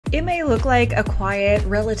It may look like a quiet,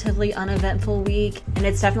 relatively uneventful week, and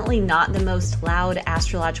it's definitely not the most loud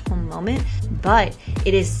astrological moment, but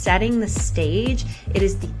it is setting the stage. It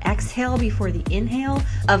is the exhale before the inhale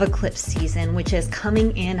of eclipse season, which is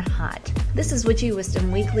coming in hot. This is Witchy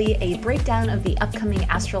Wisdom Weekly, a breakdown of the upcoming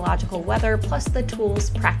astrological weather, plus the tools,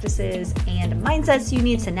 practices, and mindsets you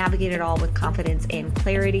need to navigate it all with confidence and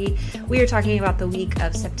clarity. We are talking about the week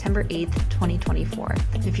of September 8th, 2024.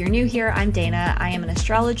 If you're new here, I'm Dana. I am an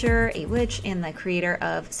astrologer, a witch, and the creator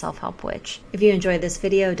of Self-Help Witch. If you enjoyed this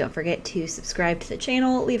video, don't forget to subscribe to the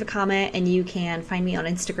channel, leave a comment, and you can find me on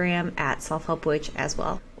Instagram at Self-Help Witch as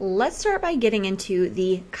well. Let's start by getting into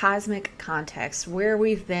the cosmic context, where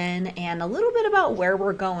we've been, and a little bit about where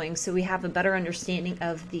we're going, so we have a better understanding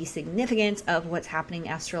of the significance of what's happening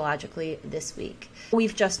astrologically this week.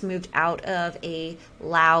 We've just moved out of a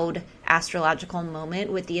loud astrological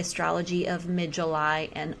moment with the astrology of mid-July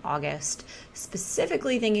and August.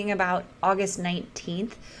 Specifically thinking about August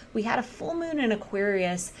 19th, we had a full moon in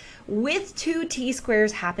Aquarius with two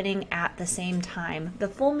T-squares happening at the same time. The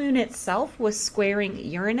full moon itself was squaring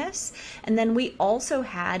Uranus, and then we also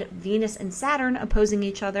had Venus and Saturn opposing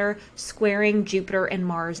each other, squaring Jupiter and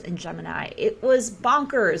Mars in Gemini. It was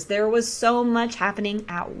bonkers. There was so much happening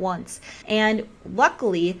at once. And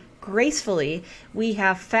luckily, gracefully, we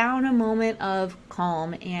have found a moment of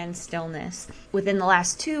calm and stillness. Within the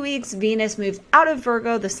last 2 weeks, Venus moved out of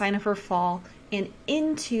Virgo, the sign of her fall, and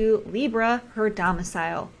into Libra, her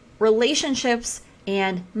domicile. Relationships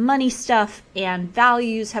and money stuff and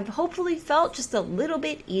values have hopefully felt just a little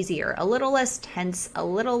bit easier, a little less tense, a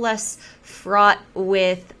little less fraught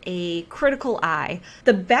with a critical eye.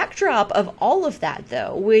 The backdrop of all of that,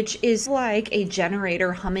 though, which is like a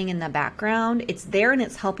generator humming in the background, it's there and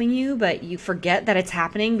it's helping you, but you forget that it's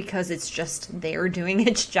happening because it's just there doing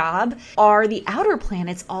its job, are the outer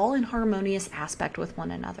planets all in harmonious aspect with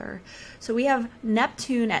one another. So we have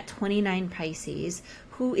Neptune at 29 Pisces,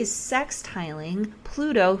 who is sextiling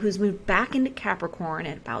Pluto, who's moved back into Capricorn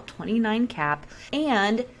at about 29 Cap,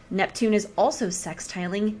 and Neptune is also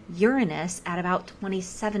sextiling Uranus at about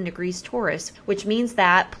 27 degrees Taurus, which means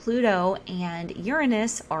that Pluto and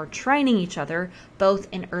Uranus are trining each other, both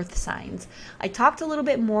in Earth signs. I talked a little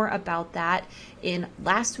bit more about that in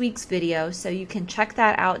last week's video, so you can check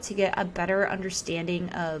that out to get a better understanding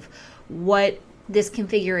of what this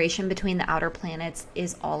configuration between the outer planets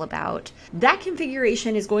is all about. That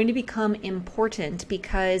configuration is going to become important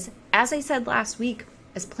because, as I said last week,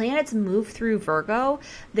 as planets move through Virgo,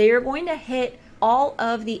 they are going to hit all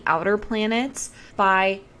of the outer planets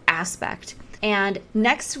by aspect. And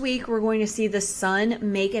next week, we're going to see the Sun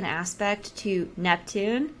make an aspect to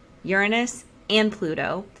Neptune, Uranus, and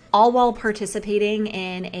Pluto, all while participating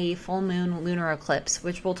in a full moon lunar eclipse,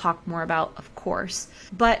 which we'll talk more about, of course.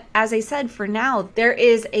 But as I said, for now, there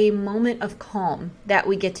is a moment of calm that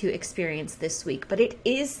we get to experience this week, but it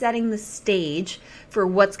is setting the stage for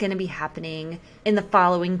what's going to be happening in the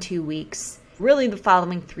following 2 weeks, really the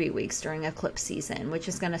following 3 weeks during eclipse season, which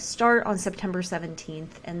is going to start on September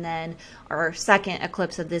 17th, and then our second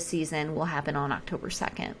eclipse of this season will happen on October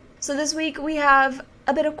 2nd. So this week we have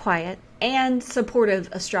a bit of quiet and supportive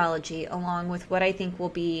astrology, along with what I think will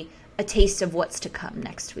be a taste of what's to come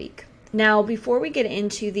next week. Now, before we get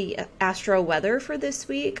into the astro weather for this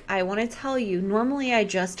week, I want to tell you, normally I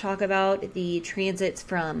just talk about the transits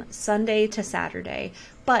from Sunday to Saturday,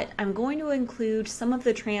 but I'm going to include some of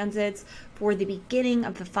the transits for the beginning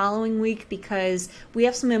of the following week because we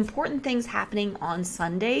have some important things happening on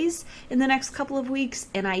Sundays in the next couple of weeks,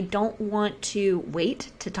 and I don't want to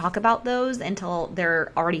wait to talk about those until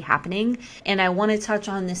they're already happening. And I want to touch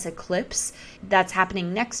on this eclipse that's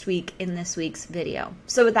happening next week in this week's video.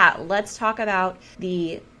 So with that, let's talk about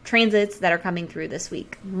the transits that are coming through this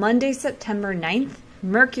week. Monday, September 9th,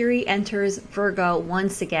 Mercury enters Virgo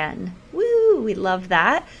once again. Woo, we love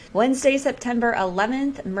that. Wednesday, September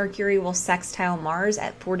 11th, Mercury will sextile Mars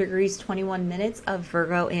at 4 degrees 21 minutes of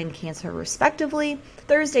Virgo and Cancer respectively.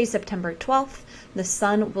 Thursday, September 12th, the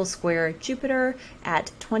Sun will square Jupiter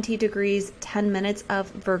at 20 degrees 10 minutes of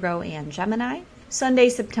Virgo and Gemini. Sunday,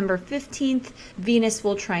 September 15th, Venus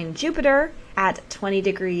will trine Jupiter at 20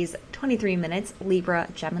 degrees 23 minutes, Libra,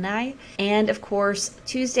 Gemini. And of course,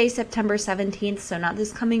 Tuesday, September 17th, so not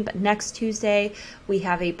this coming, but next Tuesday, we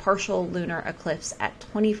have a partial lunar eclipse at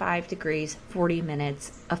 25 degrees 40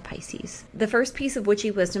 minutes of Pisces. The first piece of witchy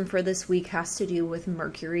wisdom for this week has to do with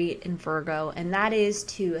Mercury in Virgo, and that is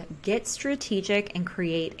to get strategic and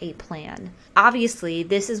create a plan. Obviously,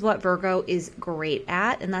 this is what Virgo is great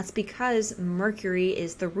at, and that's because Mercury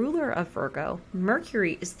is the ruler of Virgo.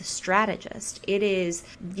 Mercury is the strategist. August. It is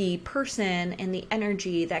the person and the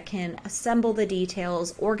energy that can assemble the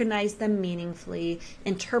details, organize them meaningfully,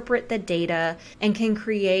 interpret the data, and can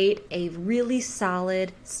create a really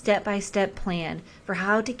solid step-by-step plan for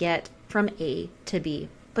how to get from A to B.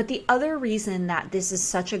 But the other reason that this is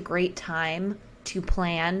such a great time to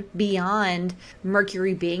plan beyond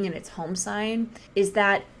Mercury being in its home sign is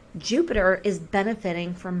that Jupiter is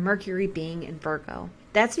benefiting from Mercury being in Virgo.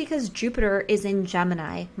 That's because Jupiter is in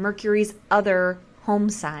Gemini, Mercury's other home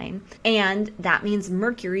sign, and that means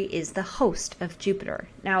Mercury is the host of Jupiter.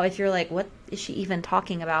 Now, if you're like, what is she even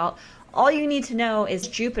talking about? All you need to know is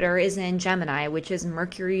Jupiter is in Gemini, which is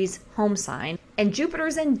Mercury's home sign, and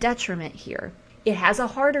Jupiter's in detriment here. It has a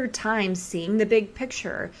harder time seeing the big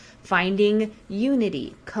picture, finding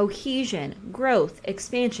unity, cohesion, growth,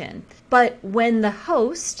 expansion. But when the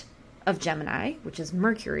host of Gemini, which is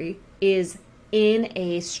Mercury, is in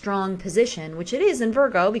a strong position, which it is in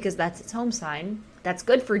Virgo because that's its home sign, that's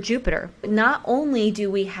good for Jupiter. Not only do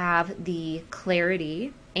we have the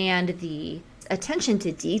clarity and the attention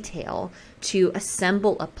to detail to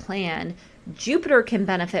assemble a plan, Jupiter can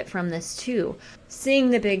benefit from this too. Seeing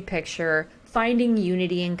the big picture, finding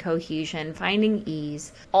unity and cohesion, finding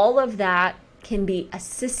ease, all of that can be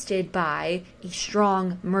assisted by a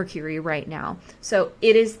strong Mercury right now. So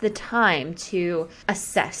it is the time to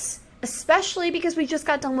assess, especially because we just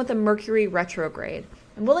got done with a Mercury retrograde.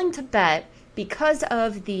 I'm willing to bet because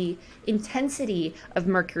of the intensity of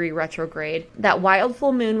Mercury retrograde, that wild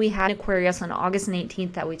full moon we had in Aquarius on August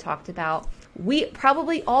 19th that we talked about, we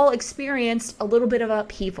probably all experienced a little bit of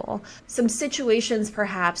upheaval. Some situations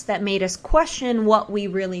perhaps that made us question what we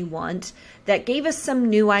really want, that gave us some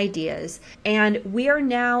new ideas. And we are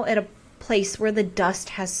now at a place where the dust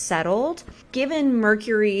has settled. Given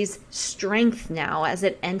Mercury's strength now as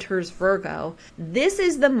it enters Virgo, this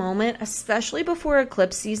is the moment, especially before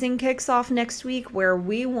eclipse season kicks off next week, where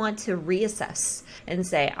we want to reassess and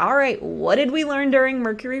say, all right, what did we learn during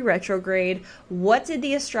Mercury retrograde? What did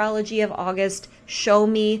the astrology of August show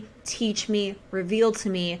me, teach me, reveal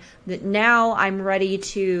to me that now I'm ready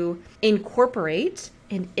to incorporate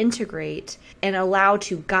and integrate and allow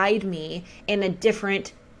to guide me in a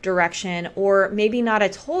different direction, or maybe not a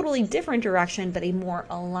totally different direction, but a more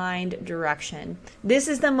aligned direction. This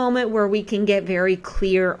is the moment where we can get very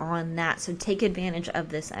clear on that. So take advantage of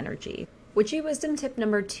this energy. Witchy wisdom tip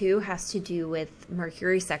number 2 has to do with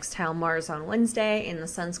Mercury sextile Mars on Wednesday and the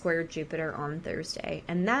Sun square Jupiter on Thursday.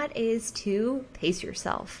 And that is to pace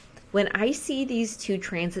yourself. When I see these two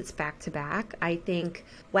transits back to back, I think,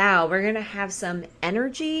 wow, we're going to have some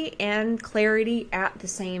energy and clarity at the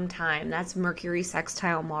same time. That's Mercury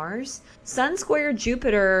sextile Mars. Sun square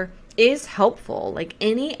Jupiter is helpful. Like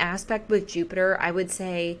any aspect with Jupiter, I would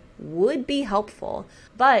say would be helpful.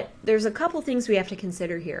 But there's a couple things we have to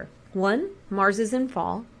consider here. 1, Mars is in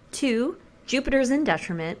fall. 2, Jupiter's in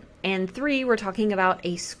detriment. And 3, we're talking about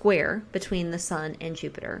a square between the Sun and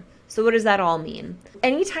Jupiter. So what does that all mean?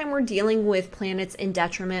 Anytime we're dealing with planets in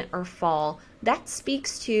detriment or fall, that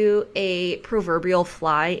speaks to a proverbial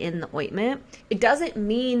fly in the ointment. It doesn't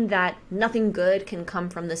mean that nothing good can come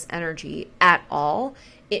from this energy at all.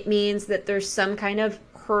 It means that there's some kind of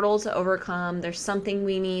hurdle to overcome. There's something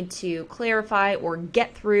we need to clarify or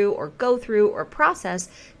get through or go through or process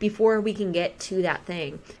before we can get to that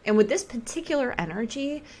thing. And with this particular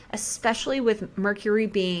energy, especially with Mercury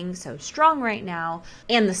being so strong right now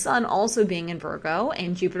and the Sun also being in Virgo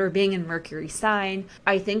and Jupiter being in Mercury's sign,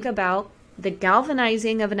 I think about the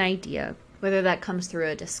galvanizing of an idea. Whether that comes through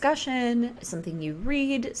a discussion, something you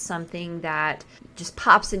read, something that just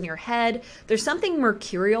pops in your head. There's something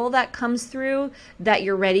mercurial that comes through that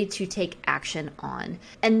you're ready to take action on.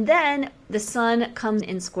 And then the Sun comes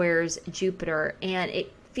in squares Jupiter and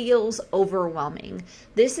it feels overwhelming.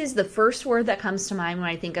 This is the first word that comes to mind when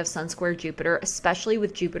I think of Sun square Jupiter, especially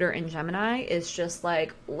with Jupiter in Gemini. It's just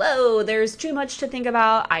like, whoa, there's too much to think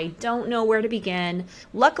about. I don't know where to begin.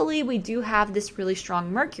 Luckily, we do have this really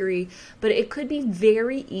strong Mercury, but it could be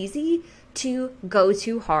very easy to go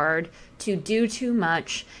too hard, to do too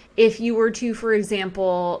much. If you were to, for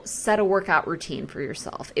example, set a workout routine for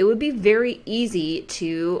yourself, it would be very easy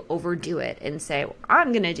to overdo it and say, well,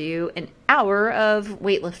 I'm going to do an hour of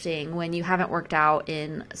weightlifting when you haven't worked out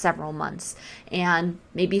in several months and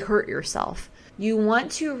maybe hurt yourself. You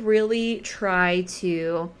want to really try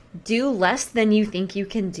to do less than you think you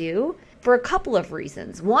can do for a couple of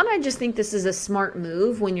reasons. One, I just think this is a smart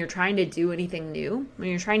move when you're trying to do anything new, when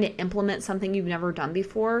you're trying to implement something you've never done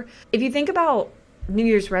before. If you think about New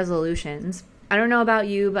Year's resolutions, I don't know about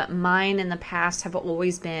you, but mine in the past have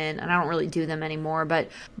always been, and I don't really do them anymore, but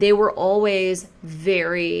they were always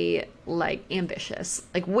very like ambitious,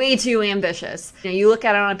 like way too ambitious. You know, you look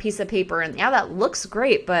at it on a piece of paper and yeah, that looks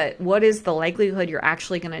great, but what is the likelihood you're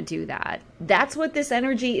actually going to do that? That's what this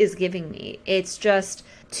energy is giving me. It's just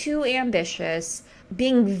too ambitious,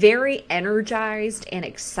 being very energized and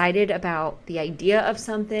excited about the idea of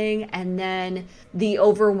something, and then the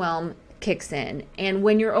overwhelm kicks in. And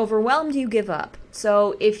when you're overwhelmed, you give up.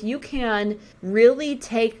 So if you can really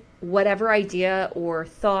take whatever idea or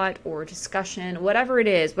thought or discussion, whatever it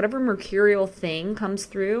is, whatever mercurial thing comes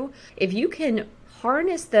through, if you can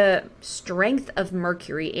harness the strength of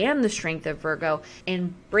Mercury and the strength of Virgo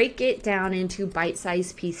and break it down into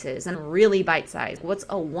bite-sized pieces, and really bite-sized, what's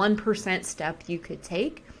a 1% step you could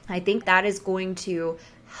take? I think that is going to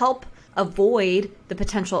help avoid the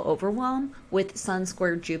potential overwhelm with Sun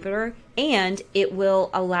squared Jupiter, and it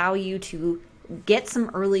will allow you to get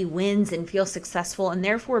some early wins and feel successful, and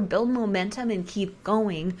therefore build momentum and keep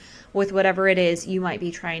going with whatever it is you might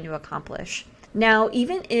be trying to accomplish. Now,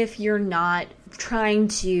 even if you're not trying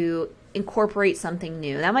to incorporate something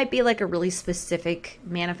new, that might be like a really specific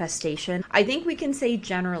manifestation, I think we can say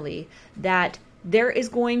generally that there is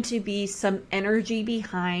going to be some energy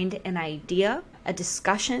behind an idea, a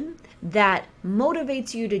discussion that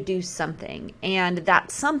motivates you to do something, and that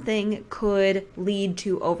something could lead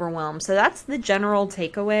to overwhelm. So that's the general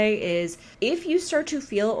takeaway, is if you start to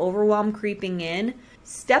feel overwhelm creeping in,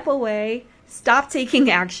 step away, stop taking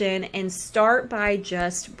action, and start by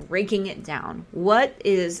just breaking it down. What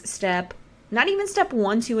is not even step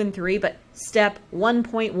 1, 2, and 3, but step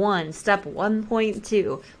 1.1, step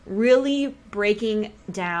 1.2, really breaking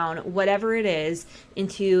down whatever it is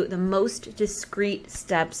into the most discrete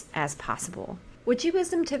steps as possible. Witchy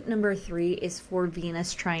Wisdom tip number 3 is for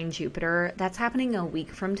Venus trine Jupiter. That's happening a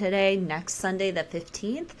week from today, next Sunday the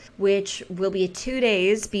 15th, which will be 2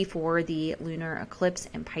 days before the lunar eclipse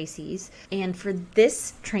in Pisces. And for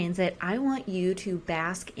this transit, I want you to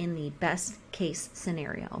bask in the best case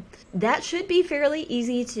scenario. That should be fairly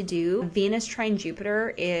easy to do. Venus trine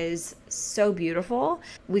Jupiter is so beautiful.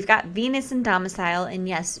 We've got Venus in domicile, and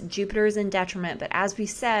yes, Jupiter is in detriment, but as we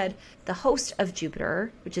said, the host of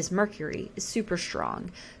Jupiter, which is Mercury, is super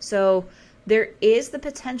strong. So there is the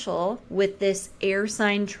potential with this air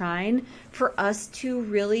sign trine for us to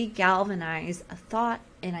really galvanize a thought,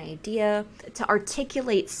 an idea, to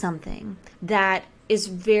articulate something that is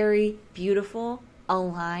very beautiful,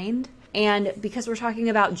 aligned. And because we're talking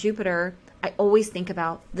about Jupiter, I always think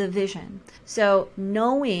about the vision. So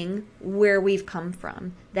knowing where we've come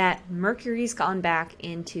from, that Mercury's gone back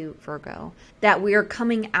into Virgo, that we are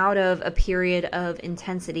coming out of a period of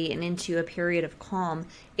intensity and into a period of calm,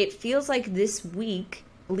 it feels like this week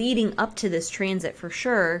leading up to this transit for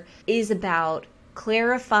sure is about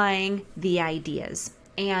clarifying the ideas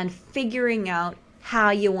and figuring out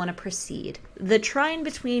how you want to proceed. The trine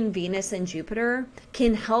between Venus and Jupiter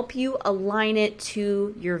can help you align it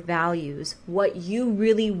to your values, what you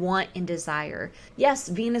really want and desire. Yes,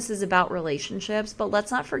 Venus is about relationships, but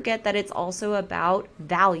let's not forget that it's also about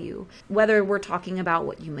value. Whether we're talking about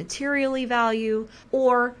what you materially value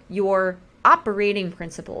or your operating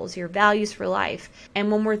principles, your values for life.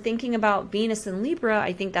 And when we're thinking about Venus in Libra,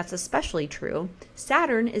 I think that's especially true.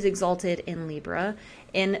 Saturn is exalted in Libra,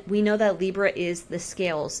 and we know that Libra is the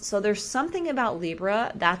scales. So there's something about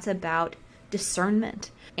Libra that's about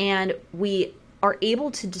discernment. And we are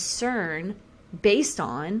able to discern based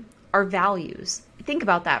on our values. Think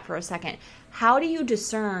about that for a second. How do you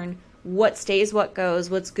discern what stays, what goes,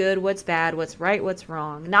 what's good, what's bad, what's right, what's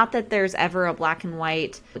wrong? Not that there's ever a black and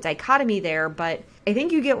white dichotomy there, but I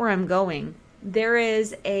think you get where I'm going. There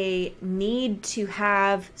is a need to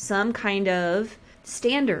have some kind of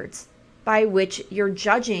standards by which you're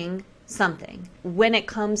judging something. When it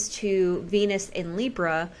comes to Venus in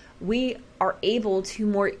Libra, we are able to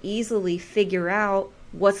more easily figure out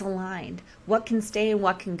what's aligned, what can stay and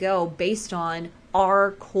what can go based on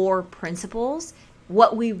our core principles,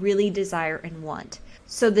 what we really desire and want.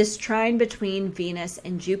 So this trine between Venus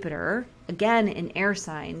and Jupiter, again in air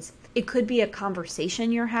signs, it could be a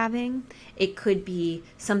conversation you're having. It could be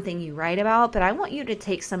something you write about, but I want you to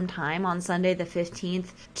take some time on Sunday the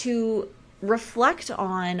 15th to reflect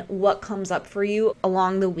on what comes up for you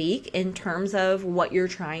along the week in terms of what you're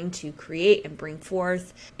trying to create and bring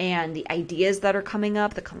forth, and the ideas that are coming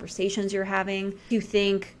up, the conversations you're having. You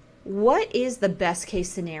think, what is the best case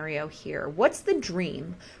scenario here? What's the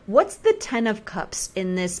dream? What's the 10 of Cups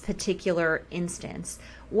in this particular instance?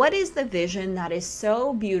 What is the vision that is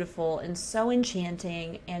so beautiful and so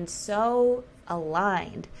enchanting and so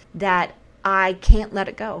aligned that I can't let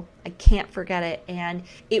it go. I can't forget it. And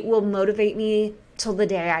it will motivate me till the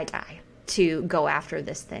day I die to go after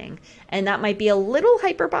this thing. And that might be a little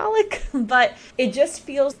hyperbolic, but it just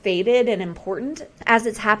feels fated and important as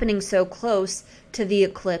it's happening so close to the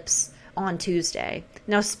eclipse on Tuesday.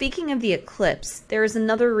 Now, speaking of the eclipse, there is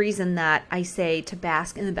another reason that I say to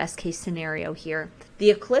bask in the best case scenario here. The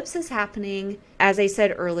eclipse is happening, as I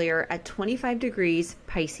said earlier, at 25 degrees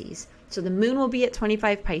Pisces. So the moon will be at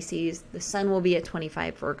 25 Pisces, the sun will be at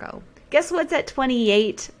 25 Virgo. Guess what's at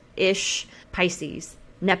 28-ish Pisces?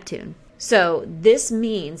 Neptune. So this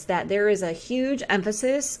means that there is a huge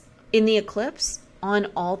emphasis in the eclipse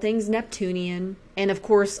on all things Neptunian and of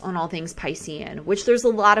course on all things Piscean, which there's a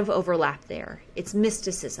lot of overlap there. It's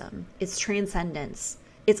mysticism, it's transcendence,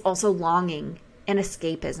 it's also longing and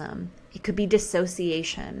escapism. It could be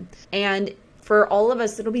dissociation. And for all of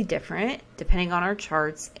us, it'll be different depending on our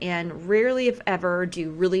charts, and rarely, if ever,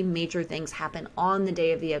 do really major things happen on the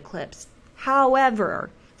day of the eclipse.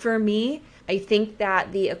 However, for me, I think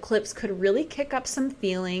that the eclipse could really kick up some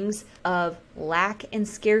feelings of lack and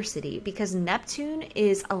scarcity because Neptune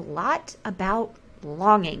is a lot about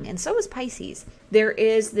longing, and so is Pisces. There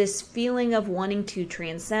is this feeling of wanting to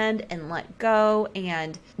transcend and let go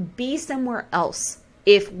and be somewhere else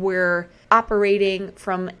if we're operating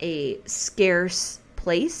from a scarce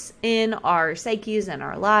place in our psyches and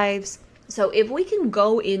our lives. So if we can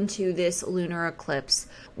go into this lunar eclipse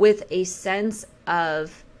with a sense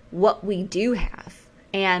of what we do have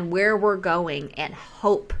and where we're going and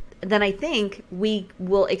hope, then I think we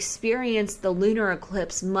will experience the lunar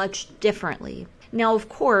eclipse much differently. Now, of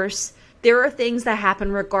course, there are things that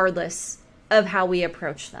happen regardless of how we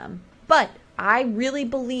approach them. But I really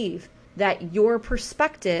believe that your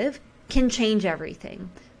perspective can change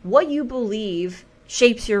everything. What you believe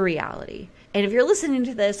shapes your reality. And if you're listening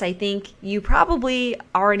to this, I think you probably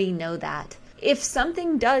already know that. If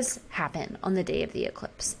something does happen on the day of the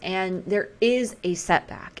eclipse and there is a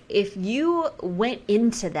setback, if you went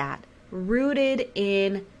into that rooted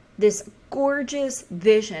in this gorgeous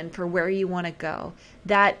vision for where you want to go,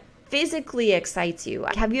 that physically excites you.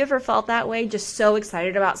 Have you ever felt that way? Just so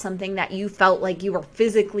excited about something that you felt like you were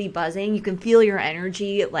physically buzzing. You can feel your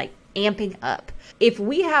energy like amping up. If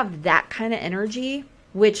we have that kind of energy,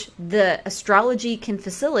 which the astrology can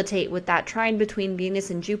facilitate with that trine between Venus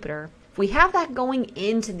and Jupiter, if we have that going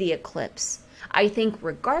into the eclipse, I think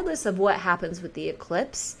regardless of what happens with the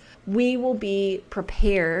eclipse, we will be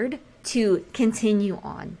prepared to continue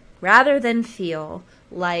on rather than feel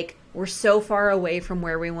like we're so far away from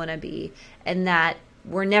where we want to be and that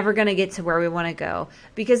we're never going to get to where we want to go.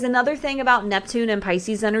 Because another thing about Neptune and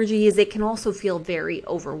Pisces energy is it can also feel very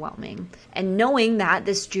overwhelming. And knowing that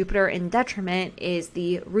this Jupiter in detriment is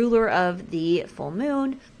the ruler of the full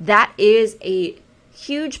moon, that is a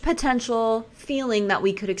huge potential feeling that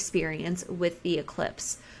we could experience with the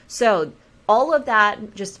eclipse. So all of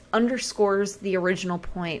that just underscores the original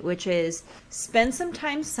point, which is spend some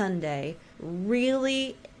time Sunday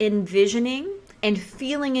really envisioning and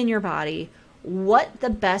feeling in your body what the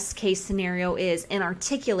best case scenario is and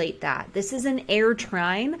articulate that. This is an air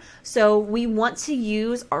trine, so we want to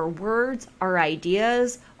use our words, our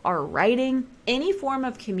ideas, our writing, any form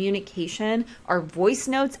of communication, our voice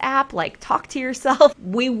notes app, like talk to yourself.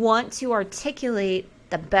 We want to articulate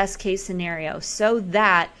the best case scenario so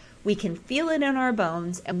that we can feel it in our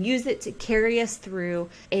bones and use it to carry us through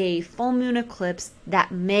a full moon eclipse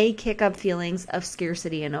that may kick up feelings of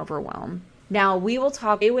scarcity and overwhelm. Now, we will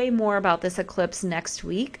talk way more about this eclipse next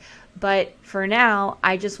week, but for now,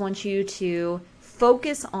 I just want you to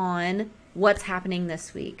focus on what's happening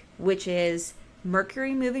this week, which is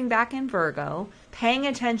Mercury moving back in Virgo, paying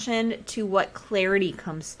attention to what clarity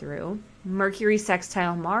comes through, Mercury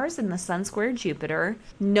sextile Mars and the Sun square Jupiter.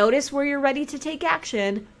 Notice where you're ready to take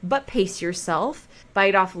action, but pace yourself,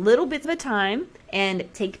 bite off little bits of a time,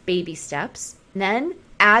 and take baby steps. Then,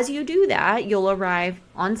 as you do that, you'll arrive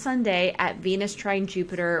on Sunday at Venus trine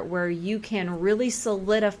Jupiter, where you can really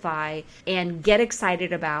solidify and get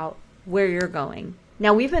excited about where you're going.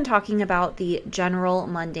 Now, we've been talking about the general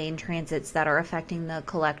mundane transits that are affecting the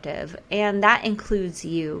collective, and that includes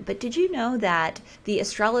you. But did you know that the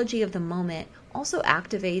astrology of the moment also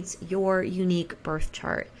activates your unique birth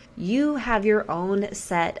chart? You have your own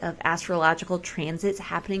set of astrological transits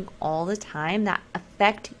happening all the time that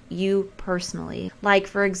affect you personally. Like,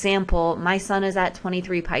 for example, my sun is at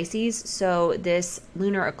 23 Pisces, so this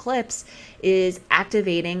lunar eclipse is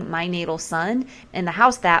activating my natal sun and the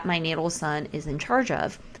house that my natal sun is in charge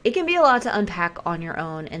of. It can be a lot to unpack on your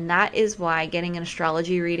own, and that is why getting an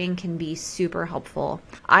astrology reading can be super helpful.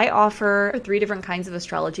 I offer 3 different kinds of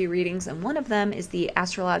astrology readings, and one of them is the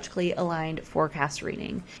astrologically aligned forecast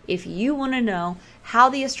reading. If you want to know how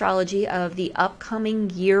the astrology of the upcoming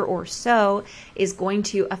year or so is going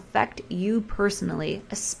to affect you personally,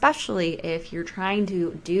 especially if you're trying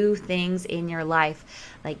to do things in your life,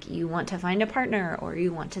 like you want to find a partner, or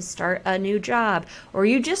you want to start a new job, or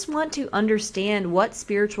you just want to understand what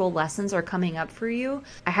spiritual lessons are coming up for you,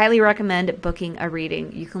 I highly recommend booking a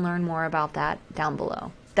reading. You can learn more about that down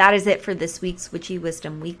below. That is it for this week's Witchy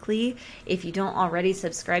Wisdom Weekly. If you don't already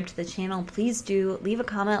subscribe to the channel, please do. Leave a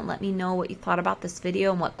comment and let me know what you thought about this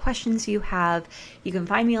video and what questions you have. You can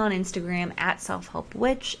find me on Instagram at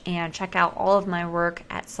selfhelpwitch and check out all of my work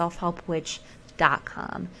at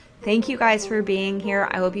selfhelpwitch.com. Thank you guys for being here.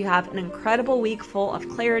 I hope you have an incredible week full of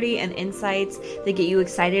clarity and insights that get you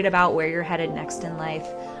excited about where you're headed next in life.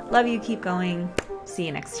 Love you. Keep going. See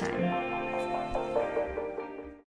you next time.